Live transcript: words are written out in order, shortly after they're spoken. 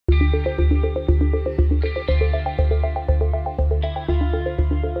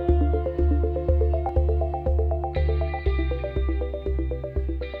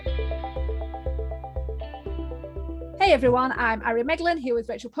Hey everyone, I'm Ari Meghlen here with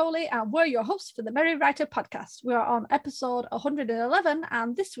Rachel Poley, and we're your hosts for the Merry Writer podcast. We are on episode 111,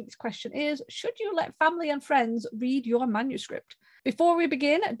 and this week's question is, should you let family and friends read your manuscript? Before we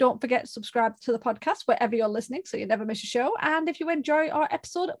begin, don't forget to subscribe to the podcast wherever you're listening so you never miss a show. And if you enjoy our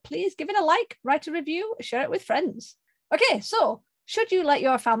episode, please give it a like, write a review, share it with friends. Okay, so should you let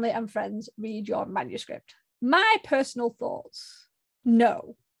your family and friends read your manuscript? My personal thoughts,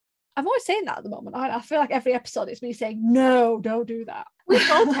 no. I'm always saying that at the moment. I feel like every episode it's me saying, no, don't do that. We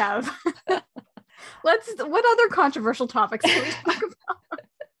both have. What other controversial topics can we talk about?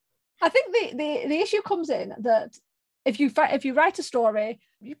 I think the issue comes in that if you write a story,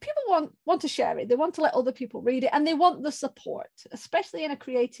 people want to share it. They want to let other people read it, and they want the support, especially in a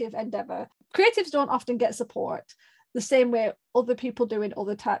creative endeavor. Creatives don't often get support the same way other people do in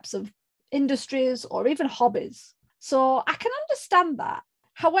other types of industries or even hobbies. So I can understand that.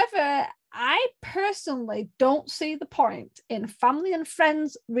 However, I personally don't see the point in family and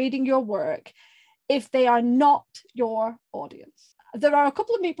friends reading your work if they are not your audience. There are a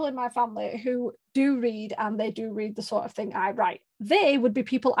couple of people in my family who do read, and they do read the sort of thing I write. They would be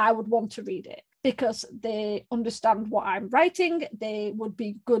people I would want to read it because they understand what I'm writing. They would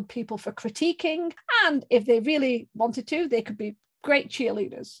be good people for critiquing. And if they really wanted to, they could be great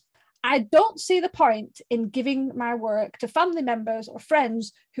cheerleaders. I don't see the point in giving my work to family members or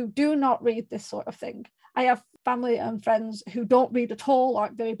friends who do not read this sort of thing. I have family and friends who don't read at all,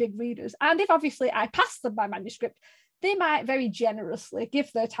 aren't very big readers. And if obviously I pass them my manuscript, they might very generously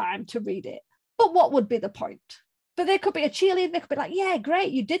give their time to read it. But what would be the point? But they could be a cheerleader. They could be like, yeah,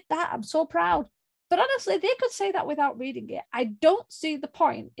 great, you did that. I'm so proud. But honestly, they could say that without reading it. I don't see the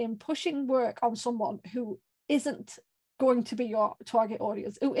point in pushing work on someone who isn't going to be your target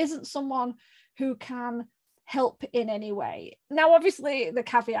audience, who isn't someone who can help in any way. Now, obviously, the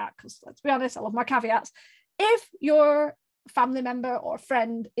caveat, because let's be honest, I love my caveats. If your family member or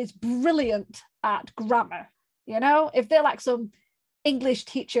friend is brilliant at grammar, if they're like some English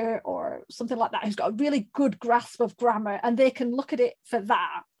teacher or something like that who's got a really good grasp of grammar and they can look at it for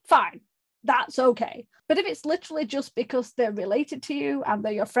that, fine, that's okay. But if it's literally just because they're related to you and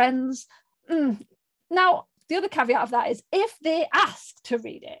they're your friends, now, the other caveat of that is if they ask to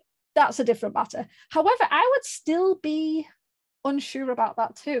read it, that's a different matter. However, I would still be unsure about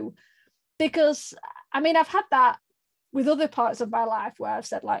that too, because I've had that with other parts of my life where I've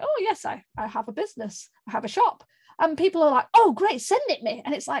said like, oh yes, I have a business, I have a shop, and people are like, oh great, send it me.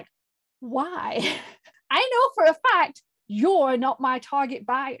 And it's like, why? I know for a fact you're not my target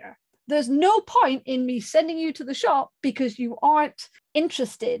buyer. There's no point in me sending you to the shop because you aren't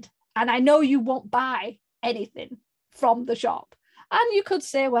interested, and I know you won't buy anything from the shop. And you could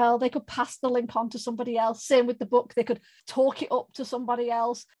say, well, they could pass the link on to somebody else. Same with the book, they could talk it up to somebody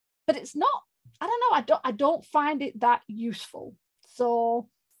else. But it's not, I don't find it that useful. So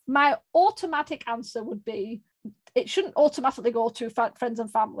my automatic answer would be, it shouldn't automatically go to friends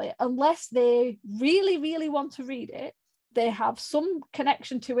and family unless they really, really want to read it. They have some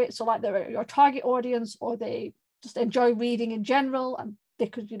connection to it. So like they're your target audience, or they just enjoy reading in general, and they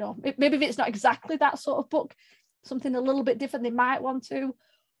could, maybe if it's not exactly that sort of book, something a little bit different, they might want to,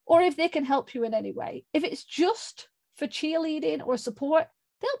 or if they can help you in any way. If it's just for cheerleading or support,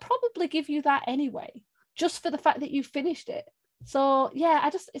 they'll probably give you that anyway, just for the fact that you finished it. So yeah,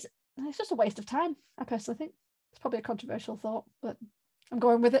 it's just a waste of time, I personally think. It's probably a controversial thought, but I'm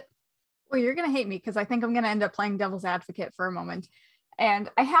going with it. Well, you're going to hate me because I think I'm going to end up playing devil's advocate for a moment.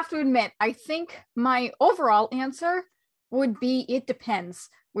 And I have to admit, I think my overall answer would be it depends,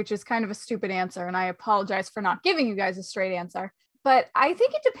 which is kind of a stupid answer, and I apologize for not giving you guys a straight answer. But I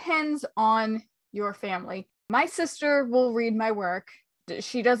think it depends on your family. My sister will read my work.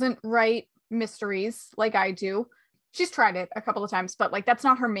 She doesn't write mysteries like I do. She's tried it a couple of times, but like that's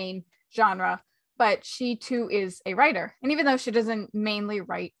not her main genre. But she too is a writer. And even though she doesn't mainly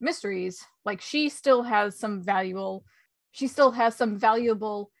write mysteries, like she still has some valuable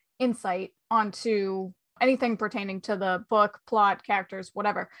insight onto anything pertaining to the book, plot, characters,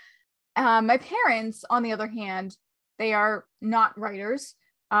 whatever. My parents, on the other hand, they are not writers.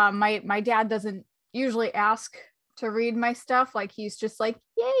 My dad doesn't usually ask to read my stuff. Like he's just like,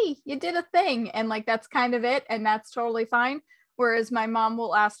 yay, you did a thing. And like, that's kind of it. And that's totally fine. Whereas my mom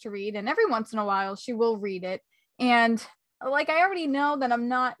will ask to read, and every once in a while she will read it. And like, I already know that I'm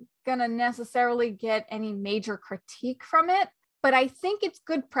not gonna necessarily get any major critique from it, but I think it's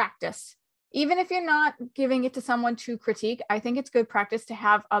good practice. Even if you're not giving it to someone to critique, I think it's good practice to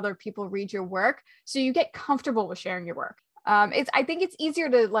have other people read your work so you get comfortable with sharing your work. I think it's easier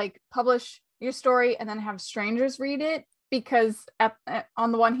to like publish your story and then have strangers read it because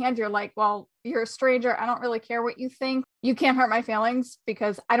on the one hand, you're like, well, you're a stranger. I don't really care what you think. You can't hurt my feelings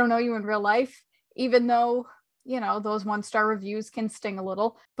because I don't know you in real life, even though, you know, those 1-star reviews can sting a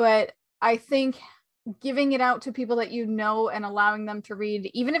little. But I think giving it out to people that you know and allowing them to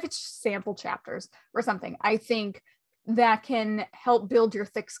read, even if it's sample chapters or something, I think that can help build your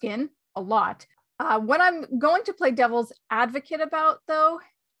thick skin a lot. What I'm going to play devil's advocate about, though,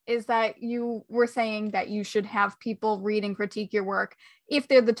 is that you were saying that you should have people read and critique your work if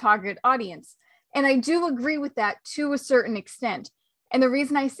they're the target audience. And I do agree with that to a certain extent. And the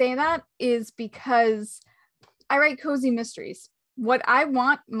reason I say that is because I write cozy mysteries. What I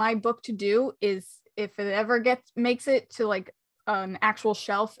want my book to do is, if it ever makes it to like an actual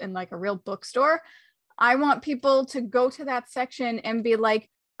shelf in like a real bookstore, I want people to go to that section and be like,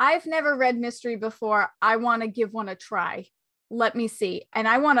 I've never read mystery before. I want to give one a try. Let me see. And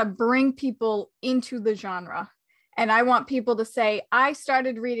I want to bring people into the genre. And I want people to say, I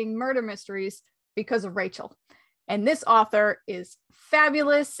started reading murder mysteries because of Rachel. And this author is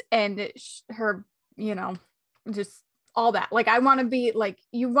fabulous. And her, you know, just all that. Like, I want to be like,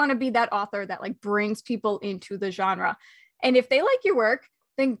 you want to be that author that like brings people into the genre. And if they like your work,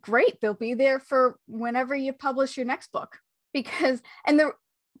 then great. They'll be there for whenever you publish your next book. Because, and the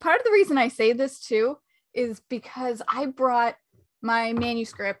part of the reason I say this too is because I brought my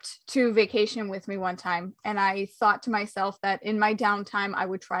manuscript to vacation with me one time. And I thought to myself that in my downtime, I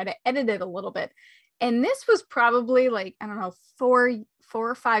would try to edit it a little bit. And this was probably like, I don't know, 4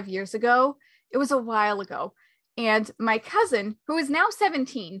 or 5 years ago. It was a while ago. And my cousin, who is now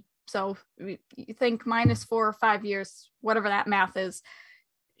 17, so you think minus 4 or 5 years, whatever that math is,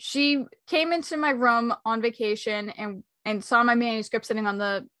 she came into my room on vacation and saw my manuscript sitting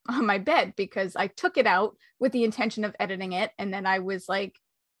on my bed, because I took it out with the intention of editing it. And then I was like,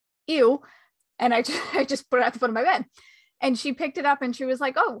 ew. And I just put it at the foot of my bed. And she picked it up and she was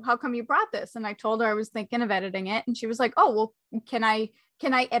like, oh, how come you brought this? And I told her I was thinking of editing it. And she was like, oh, well, can I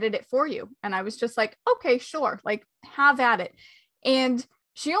edit it for you? And I was just like, okay, sure. Like, have at it. And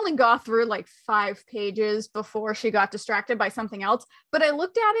she only got through like 5 pages before she got distracted by something else. But I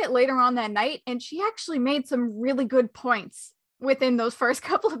looked at it later on that night and she actually made some really good points within those first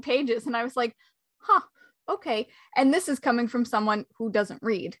couple of pages. And I was like, huh, okay. And this is coming from someone who doesn't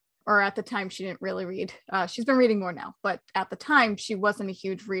read, or at the time she didn't really read. She's been reading more now, but at the time she wasn't a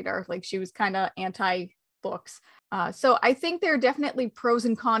huge reader. Like, she was kind of anti-books. So I think there are definitely pros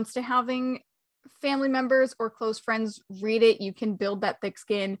and cons to having family members or close friends read it. You can build that thick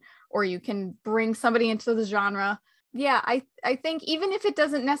skin, or you can bring somebody into the genre. Yeah, I think even if it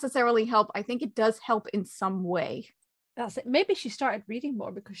doesn't necessarily help, I think it does help in some way. That's it. Maybe she started reading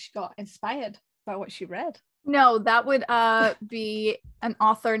more because she got inspired by what she read. No, that would be an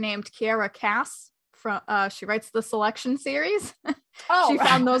author named Kiara Cass. From she writes the Selection series. Oh, she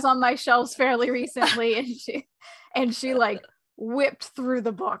found those on my shelves fairly recently, and she like whipped through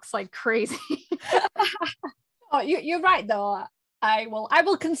the books like crazy. Oh, you're right though. I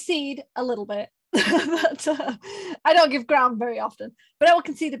will concede a little bit. But, I don't give ground very often, but I will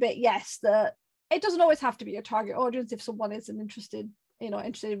concede a bit. Yes, that it doesn't always have to be your target audience. If someone isn't interested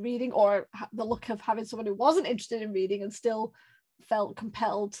in reading, or the look of having someone who wasn't interested in reading and still felt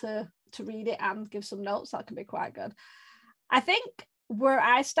compelled to read it and give some notes, that can be quite good. I think where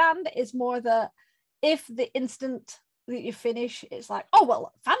I stand is more that if the instant that you finish, it's like, oh,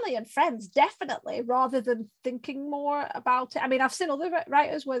 well, family and friends, definitely, rather than thinking more about it. I mean, I've seen other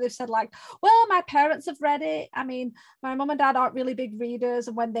writers where they've said like, well, my parents have read it. I mean, my mum and dad aren't really big readers,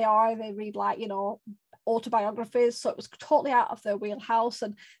 and when they are, they read like, autobiographies, so it was totally out of their wheelhouse,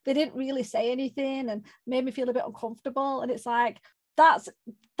 and they didn't really say anything and made me feel a bit uncomfortable. And it's like, that's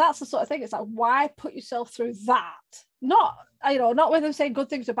the sort of thing. It's like, why put yourself through that? Not with them saying good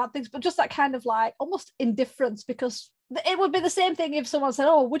things or bad things, but just that kind of like almost indifference, because it would be the same thing if someone said,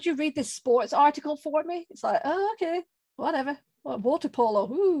 oh, would you read this sports article for me? It's like, oh, okay, whatever. Well, water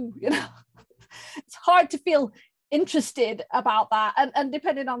polo, ooh, it's hard to feel interested about that. And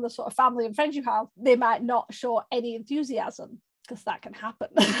depending on the sort of family and friends you have, they might not show any enthusiasm, because that can happen.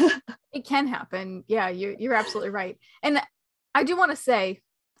 It can happen. Yeah, you're absolutely right. And I do want to say,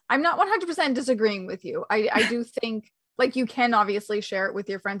 I'm not 100% disagreeing with you. I do think, like, you can obviously share it with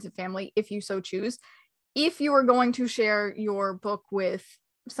your friends and family if you so choose. If you are going to share your book with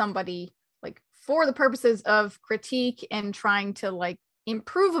somebody, like, for the purposes of critique and trying to, like,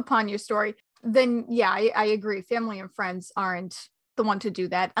 improve upon your story, then yeah, I agree. Family and friends aren't the one to do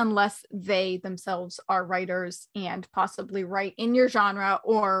that unless they themselves are writers and possibly write in your genre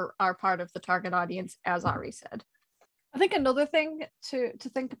or are part of the target audience, as Ari said. I think another thing to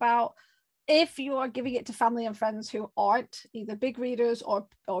think about if you are giving it to family and friends who aren't either big readers or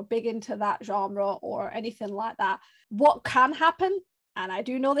big into that genre or anything like that, what can happen, and I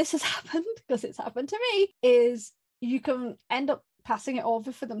do know this has happened because it's happened to me, is you can end up passing it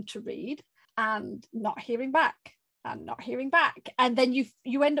over for them to read and not hearing back and not hearing back. And then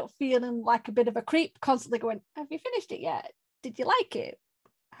you end up feeling like a bit of a creep, constantly going, have you finished it yet? Did you like it?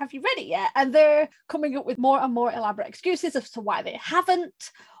 Have you read it yet? And they're coming up with more and more elaborate excuses as to why they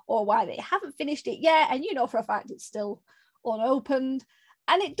haven't, or why they haven't finished it yet. And you know for a fact it's still unopened.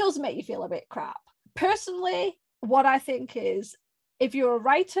 And it does make you feel a bit crap. Personally, what I think is, if you're a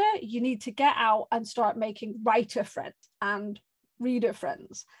writer, you need to get out and start making writer friends and reader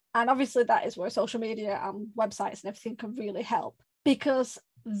friends. And obviously that is where social media and websites and everything can really help, because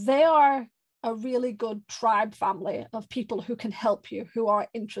they are a really good tribe family of people who can help you, who are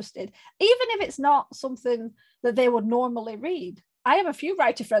interested, even if it's not something that they would normally read. I have a few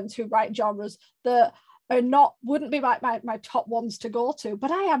writer friends who write genres that wouldn't be my top ones to go to,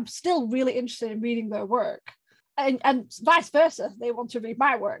 but I am still really interested in reading their work. And vice versa, they want to read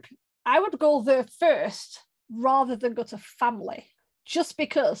my work. I would go there first rather than go to family, just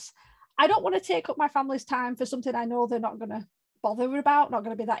because I don't want to take up my family's time for something I know they're not going to bother about, not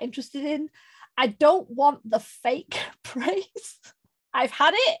going to be that interested in. I don't want the fake praise. I've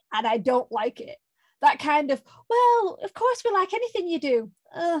had it and I don't like it. That kind of, well, of course we like anything you do.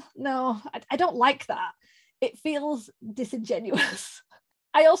 No, I don't like that. It feels disingenuous.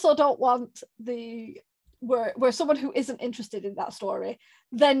 I also don't want where someone who isn't interested in that story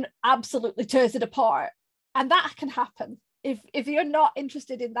then absolutely tears it apart. And that can happen if you're not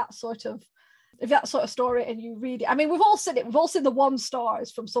interested in that sort of story and you read it. I mean, we've all seen it. We've all seen the 1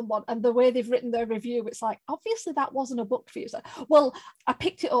 stars from someone and the way they've written their review. It's like, obviously that wasn't a book for you. It's like, well, I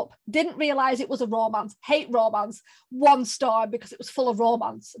picked it up, didn't realize it was a romance, hate romance, 1 star because it was full of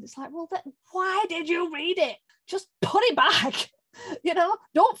romance. And it's like, well, why did you read it? Just put it back.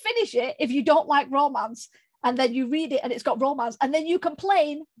 Don't finish it if you don't like romance, and then you read it and it's got romance and then you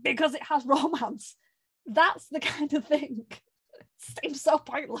complain because it has romance. That's the kind of thing. It seems so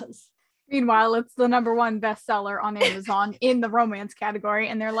pointless. Meanwhile, it's the #1 bestseller on Amazon in the romance category,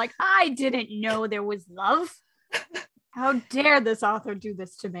 and they're like, I didn't know there was love. How dare this author do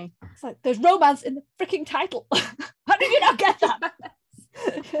this to me? It's like, there's romance in the freaking title. How did you not get that?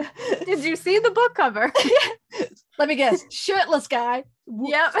 Did you see the book cover? Let me guess. Shirtless guy.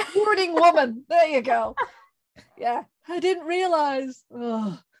 Yep. Swooning woman. There you go. Yeah. I didn't realize.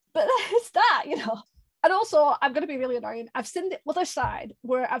 Ugh. But it's that, And also, I'm going to be really annoying. I've seen the other side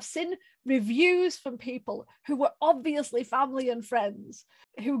where I've seen reviews from people who were obviously family and friends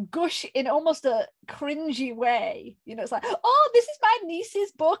who gush in almost a cringy way. It's like, oh, this is my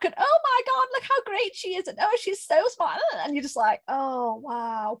niece's book. And oh my God, look how great she is. And oh, she's so smart. And you're just like, oh,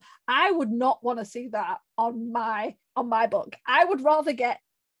 wow. I would not want to see that on my book. I would rather get,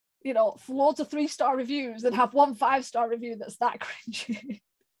 loads of 3-star reviews than have 1 5-star review that's that cringy.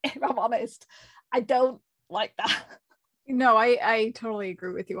 If I'm honest. I don't like that. No, I totally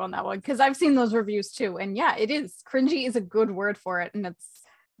agree with you on that one, because I've seen those reviews too. And yeah, it is. Cringy is a good word for it. And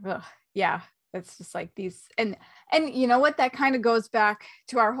it's just like these. And you know what? That kind of goes back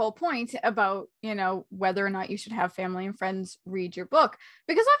to our whole point about, whether or not you should have family and friends read your book.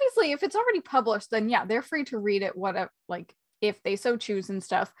 Because obviously, if it's already published, then yeah, they're free to read it, if they so choose and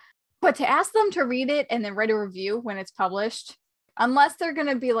stuff. But to ask them to read it and then write a review when it's published, unless they're going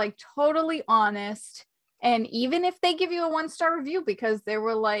to be like totally honest, and even if they give you a 1-star review because they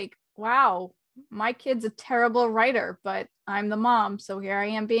were like, wow, my kid's a terrible writer, but I'm the mom, so here I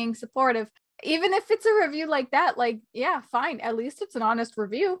am being supportive. Even if it's a review like that, yeah, fine, at least it's an honest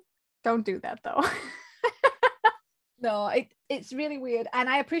review. Don't do that though. No, it's really weird. And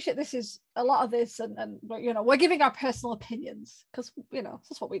I appreciate this is a lot of this, and we're giving our personal opinions because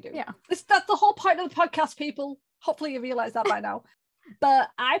that's what we do. Yeah, that's the whole point of the podcast, people. Hopefully you realize that by now. But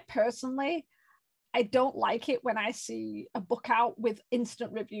I personally, I don't like it when I see a book out with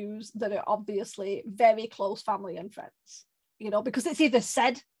instant reviews that are obviously very close family and friends, because it's either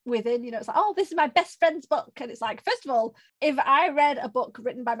said within, it's like, oh, this is my best friend's book. And it's like, first of all, if I read a book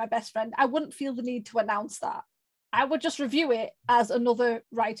written by my best friend, I wouldn't feel the need to announce that. I would just review it as another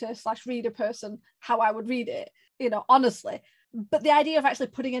writer/reader person, how I would read it, honestly. But the idea of actually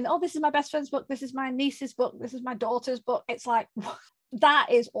putting in, oh, this is my best friend's book, this is my niece's book, this is my daughter's book, it's like, that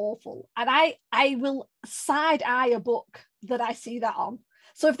is awful. And I will side eye a book that I see that on.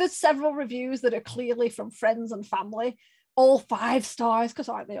 So if there's several reviews that are clearly from friends and family, all 5 stars, because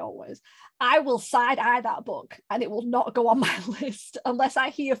aren't they always, I will side eye that book and it will not go on my list unless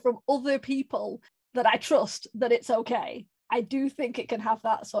I hear from other people that I trust that it's okay. I do think it can have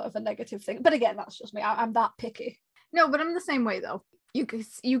that sort of a negative thing. But again, that's just me. I'm that picky. No, but I'm the same way though. You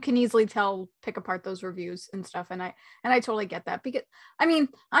can easily pick apart those reviews and stuff, and I totally get that, because I mean,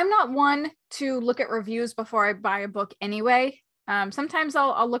 I'm not one to look at reviews before I buy a book anyway. Sometimes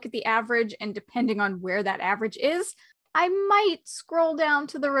I'll look at the average, and depending on where that average is, I might scroll down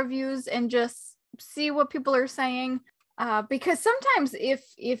to the reviews and just see what people are saying. Because sometimes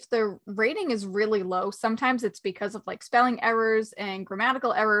if the rating is really low, sometimes it's because of like spelling errors and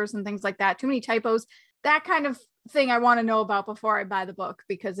grammatical errors and things like that, too many typos, that kind of thing I want to know about before I buy the book.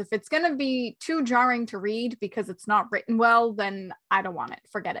 Because if it's going to be too jarring to read because it's not written well, then I don't want it.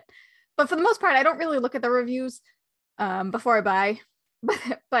 Forget it. But for the most part, I don't really look at the reviews before I buy.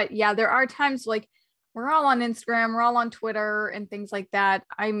 But yeah, there are times like we're all on Instagram, we're all on Twitter and things like that.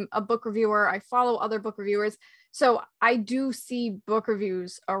 I'm a book reviewer. I follow other book reviewers. So I do see book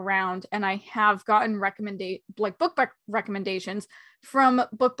reviews around, and I have gotten book recommendations from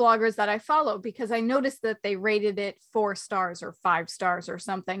book bloggers that I follow, because I noticed that they rated it 4 stars or 5 stars or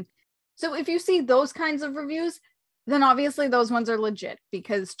something. So if you see those kinds of reviews, then obviously those ones are legit,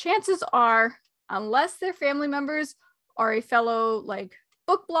 because chances are, unless they're family members or a fellow like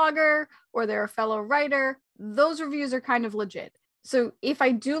book blogger or they're a fellow writer, those reviews are kind of legit. So if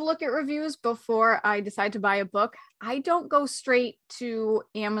I do look at reviews before I decide to buy a book, I don't go straight to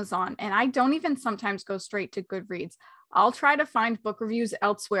Amazon, and I don't even sometimes go straight to Goodreads. I'll try to find book reviews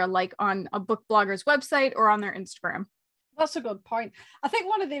elsewhere, like on a book blogger's website or on their Instagram. That's a good point. I think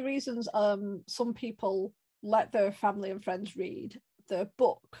one of the reasons some people let their family and friends read the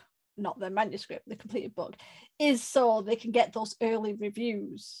book, not their manuscript, the completed book, is so they can get those early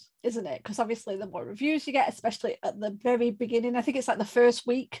reviews, isn't it? Because obviously the more reviews you get, especially at the very beginning, I think it's like the first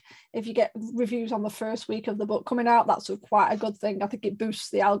week, if you get reviews on the first week of the book coming out, that's quite a good thing. I think it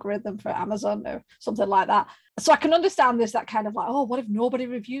boosts the algorithm for Amazon or something like that. So I can understand this, that kind of like, oh, what if nobody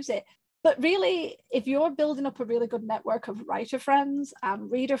reviews it? But really, if you're building up a really good network of writer friends and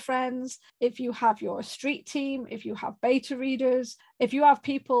reader friends, if you have your street team, if you have beta readers, if you have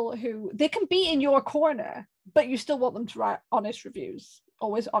people who, they can be in your corner, but you still want them to write honest reviews,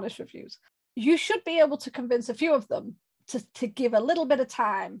 always honest reviews, you should be able to convince a few of them to give a little bit of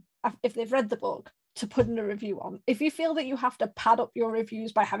time, if they've read the book, to put in a review on. If you feel that you have to pad up your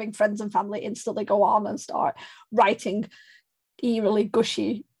reviews by having friends and family instantly go on and start writing eerily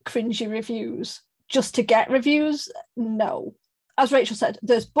gushy, cringy reviews just to get reviews, no. As Rachel said,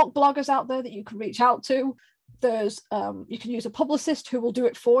 there's book bloggers out there that you can reach out to. There's you can use a publicist who will do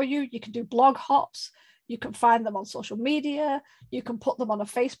it for you. You can do blog hops. You can find them on social media. You can put them on a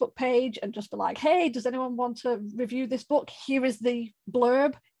Facebook page and just be like, hey, does anyone want to review this book? Here is the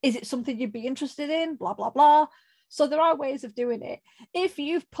blurb. Is it something you'd be interested in? Blah, blah, blah. So there are ways of doing it. If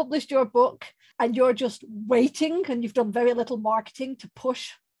you've published your book and you're just waiting and you've done very little marketing to push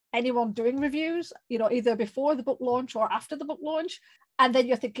anyone doing reviews, you know, either before the book launch or after the book launch, and then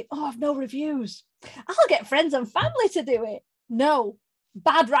you're thinking, oh, I've no reviews, I'll get friends and family to do it. No,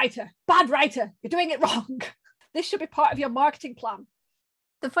 bad writer, you're doing it wrong. This should be part of your marketing plan.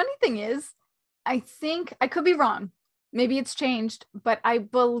 The funny thing is, I think, I could be wrong, maybe it's changed, but I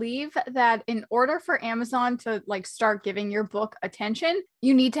believe that in order for Amazon to like start giving your book attention,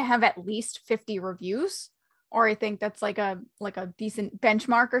 you need to have at least 50 reviews. Or I think that's like a decent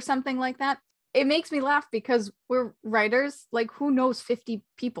benchmark or something like that. It makes me laugh because we're writers, like who knows 50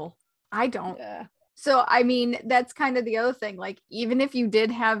 people? I don't. Yeah. So, I mean, that's kind of the other thing. Like, even if you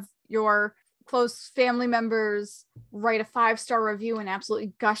did have your close family members write a 5-star review and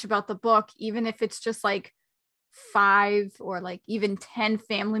absolutely gush about the book, even if it's just like 5 or like even 10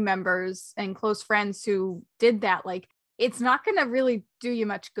 family members and close friends who did that, like, it's not going to really do you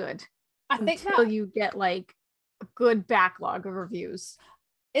much good. I think until you get like a good backlog of reviews.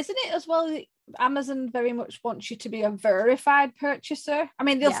 Isn't it as well, Amazon very much wants you to be a verified purchaser? I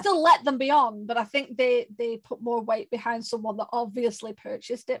mean, they'll still let them be on, but I think they put more weight behind someone that obviously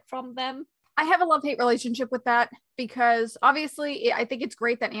purchased it from them. I have a love-hate relationship with that, because obviously I think it's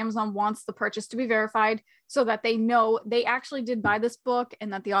great that Amazon wants the purchase to be verified so that they know they actually did buy this book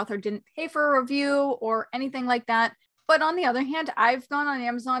and that the author didn't pay for a review or anything like that. But on the other hand, I've gone on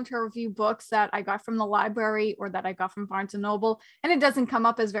Amazon to review books that I got from the library or that I got from Barnes & Noble, and it doesn't come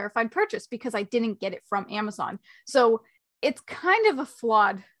up as verified purchase because I didn't get it from Amazon. So it's kind of a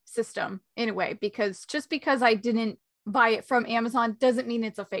flawed system in a way, because just because I didn't buy it from Amazon doesn't mean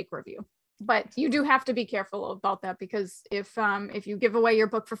it's a fake review. But you do have to be careful about that, because if you give away your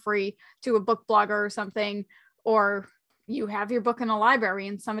book for free to a book blogger or something, or you have your book in a library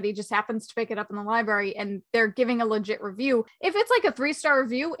and somebody just happens to pick it up in the library and they're giving a legit review. If it's like a 3-star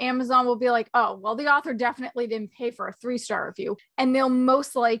review, Amazon will be like, oh, well, the author definitely didn't pay for a 3-star review, and they'll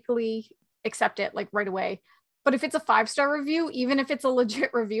most likely accept it like right away. But if it's a 5-star review, even if it's a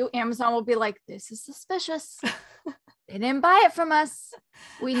legit review, Amazon will be like, this is suspicious. They didn't buy it from us.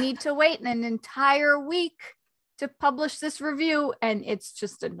 We need to wait an entire week to publish this review. And it's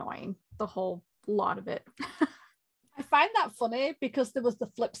just annoying, the whole lot of it. I find that funny because there was the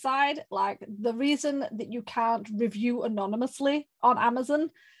flip side. Like, the reason that you can't review anonymously on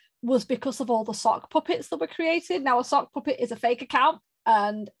Amazon was because of all the sock puppets that were created. Now, a sock puppet is a fake account.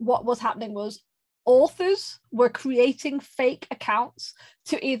 And what was happening was authors were creating fake accounts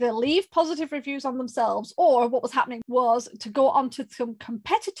to either leave positive reviews on themselves, or what was happening was to go onto some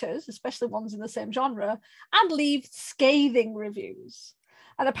competitors, especially ones in the same genre, and leave scathing reviews.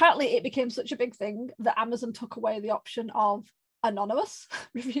 And apparently it became such a big thing that Amazon took away the option of anonymous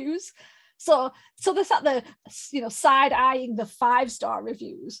reviews. So they sat there, side-eyeing the 5-star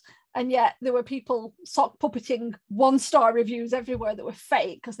reviews. And yet there were people sock puppeting 1-star reviews everywhere that were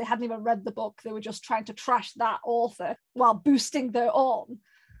fake because they hadn't even read the book. They were just trying to trash that author while boosting their own.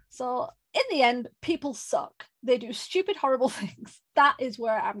 So in the end, people suck. They do stupid, horrible things. That is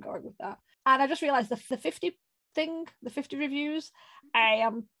where I'm going with that. And I just realized the 50 thing, the 50 reviews,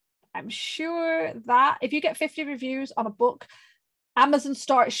 I'm sure that if you get 50 reviews on a book, Amazon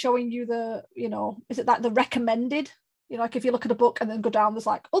starts showing you the, is it like the recommended? Like if you look at a book and then go down, there's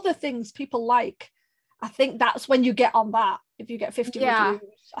like other things people like. I think that's when you get on that. If you get 50 reviews,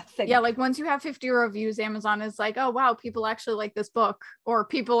 I think. Yeah, like once you have 50 reviews, Amazon is like, oh, wow, people actually like this book, or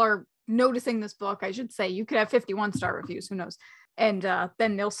people are noticing this book, I should say. You could have 51-star reviews, who knows? And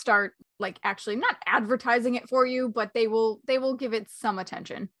then they'll start like actually not advertising it for you, but they will give it some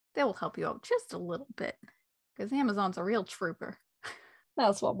attention. They will help you out just a little bit because Amazon's a real trooper.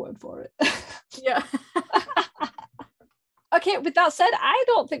 That's one word for it. Yeah. Okay, with that said, I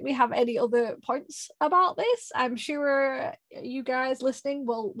don't think we have any other points about this. I'm sure you guys listening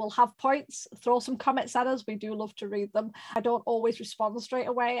will have points. Throw some comments at us. We do love to read them. I don't always respond straight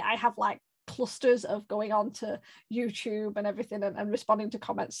away. I have like clusters of going on to YouTube and everything and responding to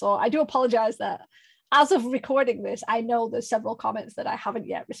comments. So I do apologize that as of recording this, I know there's several comments that I haven't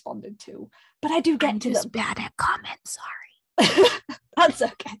yet responded to, but I do get to them. I'm just bad at comments, sorry. That's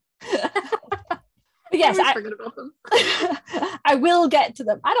okay. But yes, I will get to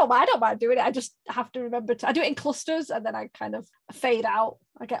them. I don't mind doing it. I just have to remember I do it in clusters and then I kind of fade out.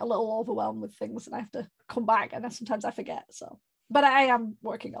 I get a little overwhelmed with things and I have to come back, and then sometimes I forget. So, but I am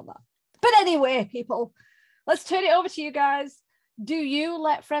working on that. But anyway, people, let's turn it over to you guys. Do you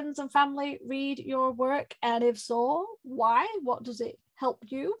let friends and family read your work? And if so, why? What does it help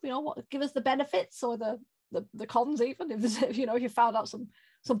you? What give us the benefits or the cons, even if you found out some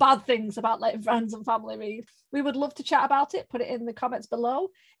bad things about letting friends and family read. We would love to chat about it. Put it in the comments below.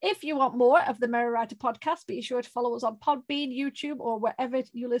 If you want more of the Mirror Writer podcast, be sure to follow us on Podbean, YouTube, or wherever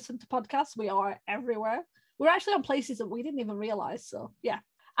you listen to podcasts. We are everywhere. We're actually on places that we didn't even realize. So yeah.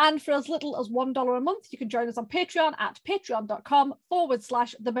 And for as little as $1 a month, you can join us on Patreon at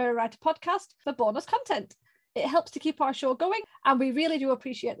patreon.com/the Mirror Writer podcast for bonus content. It helps to keep our show going, and we really do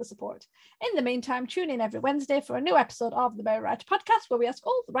appreciate the support. In the meantime, tune in every Wednesday for a new episode of the Mirror Writer podcast, where we ask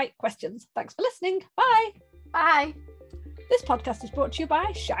all the right questions. Thanks for listening. Bye. Bye. This podcast is brought to you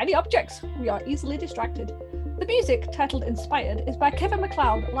by Shiny Objects. We are easily distracted. The music, titled Inspired, is by Kevin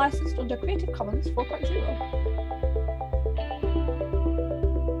MacLeod, licensed under Creative Commons 4.0.